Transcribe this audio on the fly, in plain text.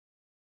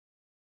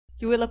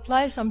you will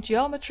apply some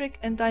geometric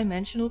and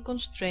dimensional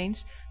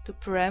constraints to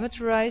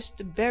parameterize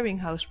the bearing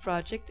house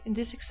project in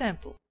this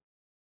example.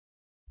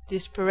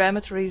 This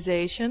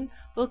parameterization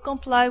will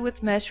comply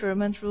with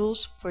measurement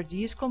rules for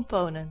these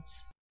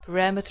components.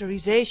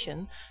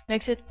 Parameterization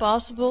makes it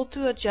possible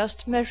to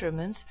adjust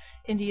measurements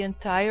in the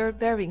entire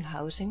bearing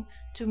housing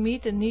to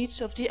meet the needs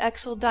of the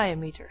axle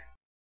diameter.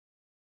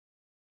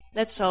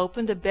 Let's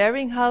open the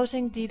bearing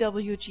housing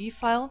DWG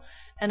file,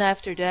 and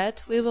after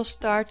that we will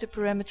start the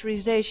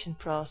parameterization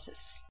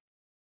process.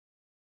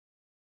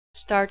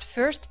 Start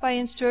first by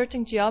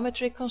inserting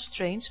geometric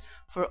constraints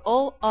for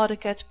all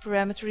AutoCAD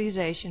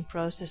parameterization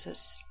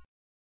processes.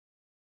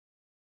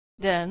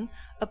 Then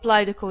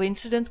apply the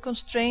coincident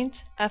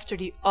constraint after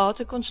the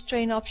Auto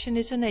Constraint option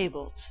is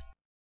enabled.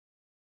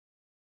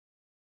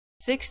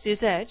 Fix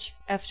this edge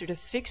after the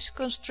Fix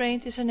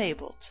constraint is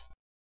enabled.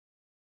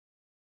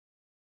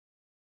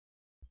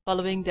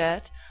 Following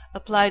that,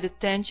 apply the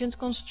tangent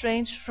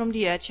constraints from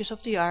the edges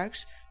of the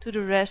arcs to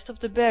the rest of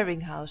the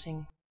bearing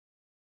housing.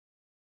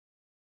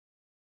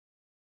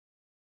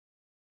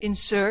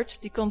 Insert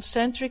the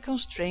concentric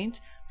constraint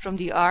from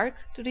the arc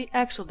to the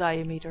axle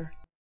diameter.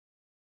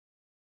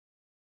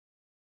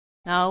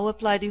 Now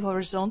apply the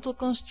horizontal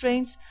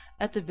constraints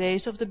at the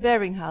base of the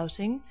bearing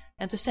housing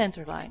and the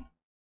center line.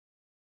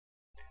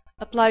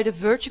 Apply the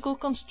vertical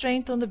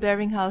constraint on the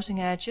bearing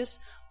housing edges,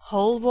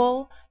 hole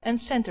wall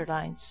and center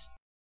lines.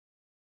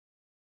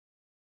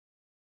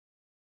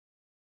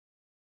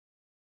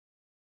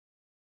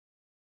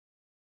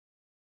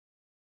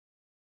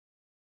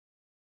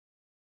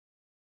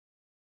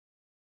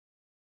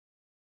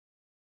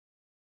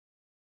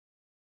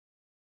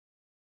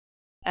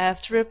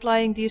 After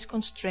applying these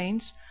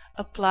constraints,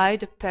 apply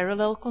the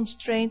parallel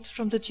constraint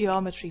from the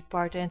geometry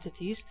part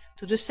entities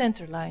to the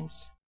center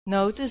lines.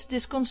 Notice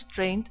this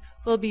constraint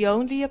will be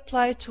only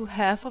applied to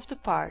half of the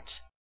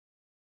part.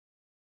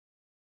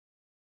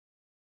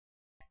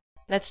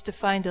 Let's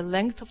define the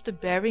length of the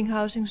bearing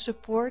housing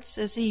supports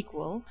as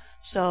equal,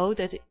 so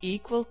that the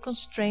equal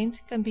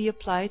constraint can be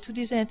applied to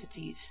these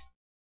entities.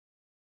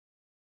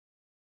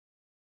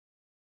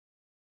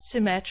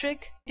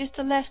 Symmetric is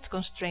the last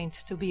constraint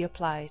to be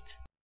applied.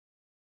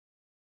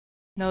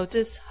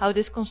 Notice how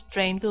this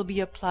constraint will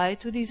be applied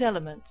to these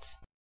elements.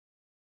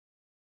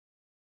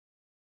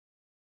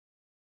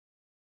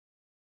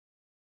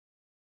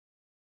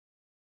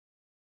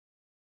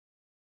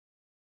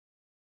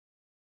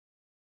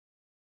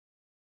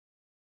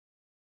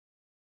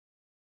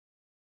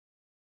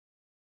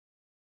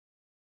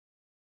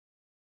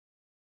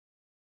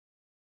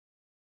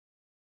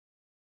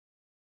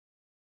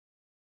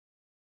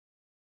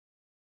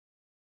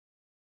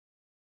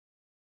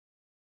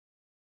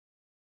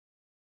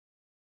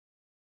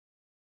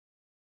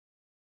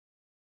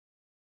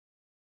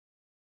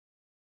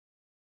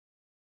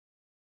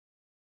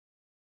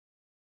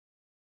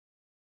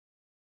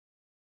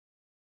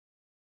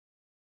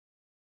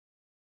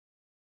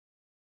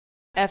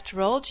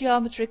 After all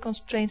geometric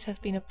constraints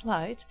have been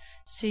applied,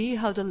 see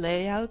how the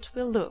layout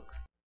will look.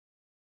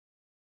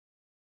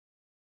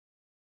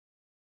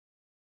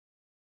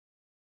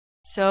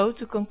 So,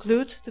 to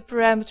conclude the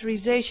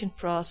parameterization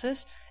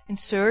process,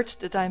 insert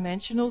the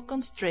dimensional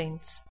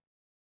constraints.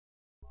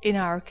 In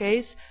our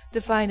case,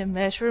 define the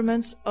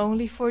measurements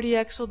only for the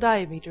axle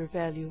diameter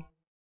value.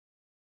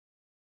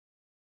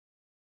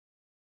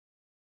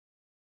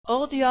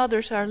 All the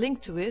others are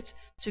linked to it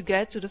to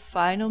get to the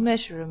final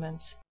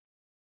measurements.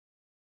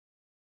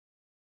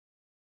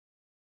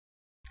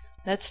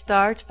 Let's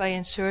start by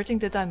inserting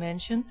the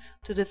dimension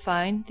to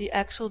define the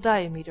axle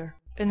diameter.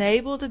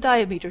 Enable the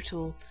diameter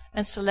tool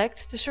and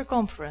select the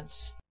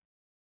circumference.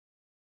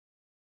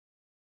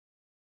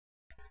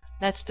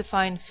 Let's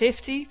define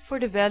 50 for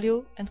the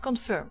value and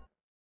confirm.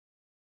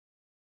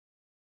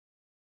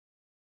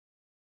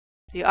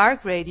 The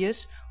arc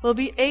radius will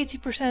be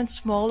 80%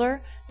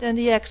 smaller than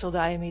the axle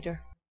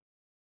diameter.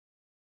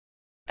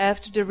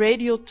 After the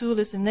radial tool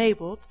is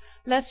enabled,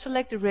 let's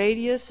select the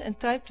radius and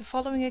type the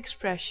following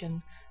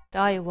expression: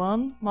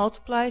 Di1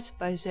 multiplied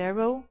by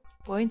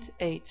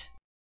 0.8.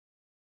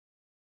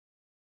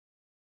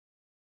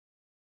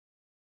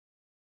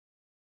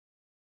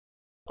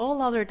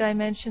 All other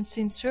dimensions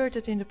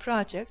inserted in the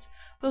project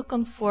will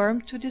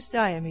conform to this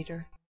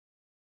diameter.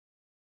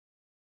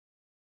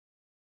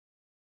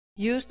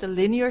 Use the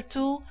linear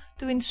tool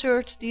to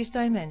insert these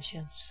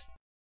dimensions.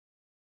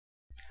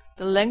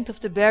 The length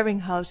of the bearing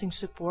housing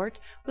support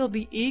will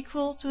be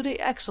equal to the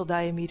axle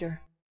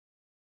diameter.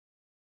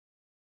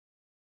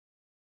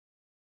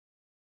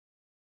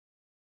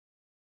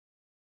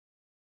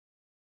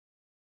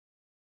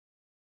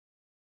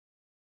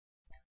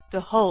 The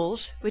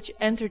holes which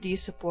enter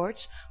these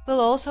supports will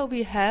also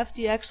be half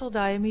the axle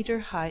diameter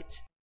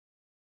height.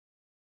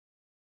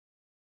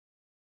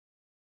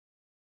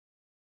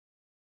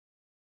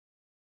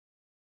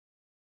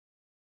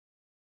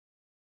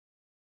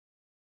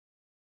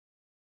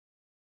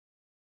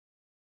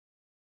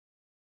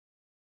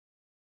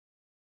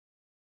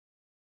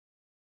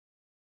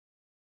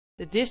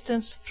 The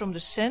distance from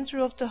the center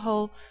of the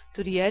hole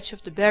to the edge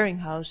of the bearing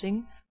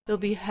housing will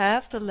be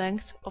half the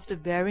length of the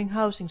bearing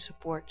housing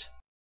support.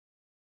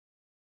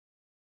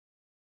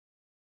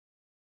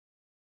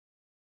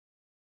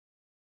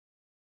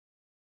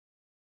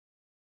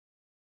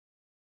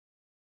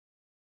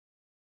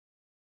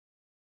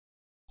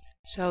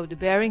 So the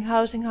bearing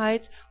housing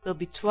height will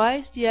be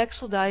twice the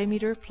axle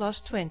diameter plus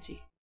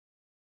 20.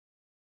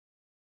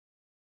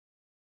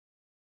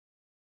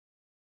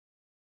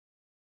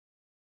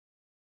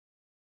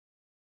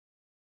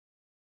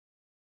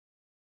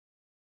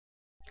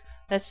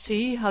 Let's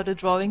see how the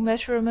drawing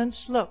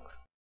measurements look.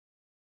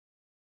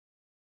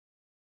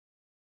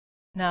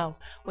 Now,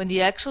 when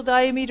the axle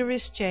diameter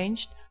is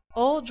changed,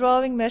 all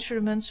drawing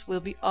measurements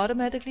will be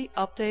automatically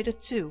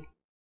updated too.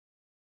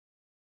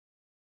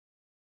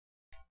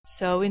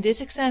 So in this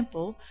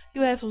example,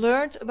 you have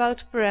learned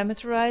about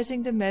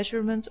parameterizing the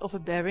measurement of a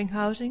bearing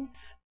housing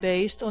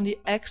based on the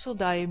axle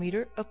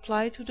diameter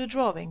applied to the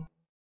drawing.